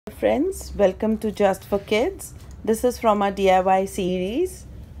friends, welcome to Just for Kids. This is from our DIY series,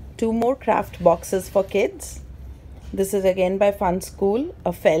 2 more craft boxes for kids. This is again by Funskool,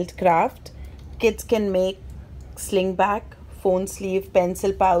 a felt craft. Kids can make sling bag, phone sleeve,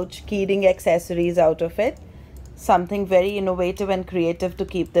 pencil pouch, keyring accessories out of it. Something very innovative and creative to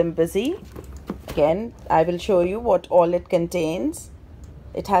keep them busy. Again, I will show you what all it contains.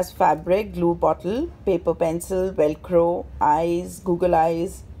 It has fabric, glue bottle, paper pencil, velcro, eyes, Google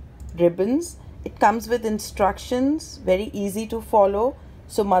eyes, ribbons. It comes with instructions, very easy to follow.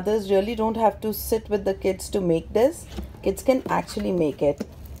 So mothers really don't have to sit with the kids to make this. Kids can actually make it.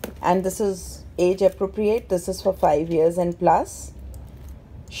 And this is age appropriate. This is for 5 years and plus.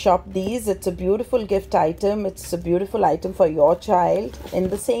 Shop these. It's a beautiful gift item. It's a beautiful item for your child. In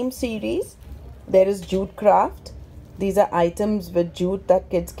the same series, there is jute craft. These are items with jute that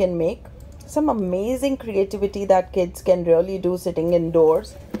kids can make. Some amazing creativity that kids can really do sitting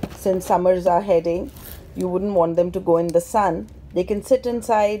indoors. Since summers are heading, you wouldn't want them to go in the sun. They can sit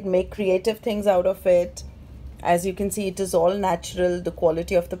inside, make creative things out of it. As you can see, it is all natural. The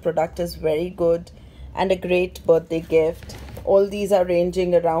quality of the product is very good and a great birthday gift. All these are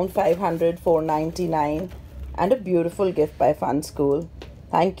ranging around $500, $499, and a beautiful gift by Funskool.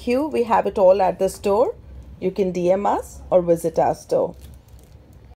 Thank you. We have it all at the store. You can DM us or visit our store.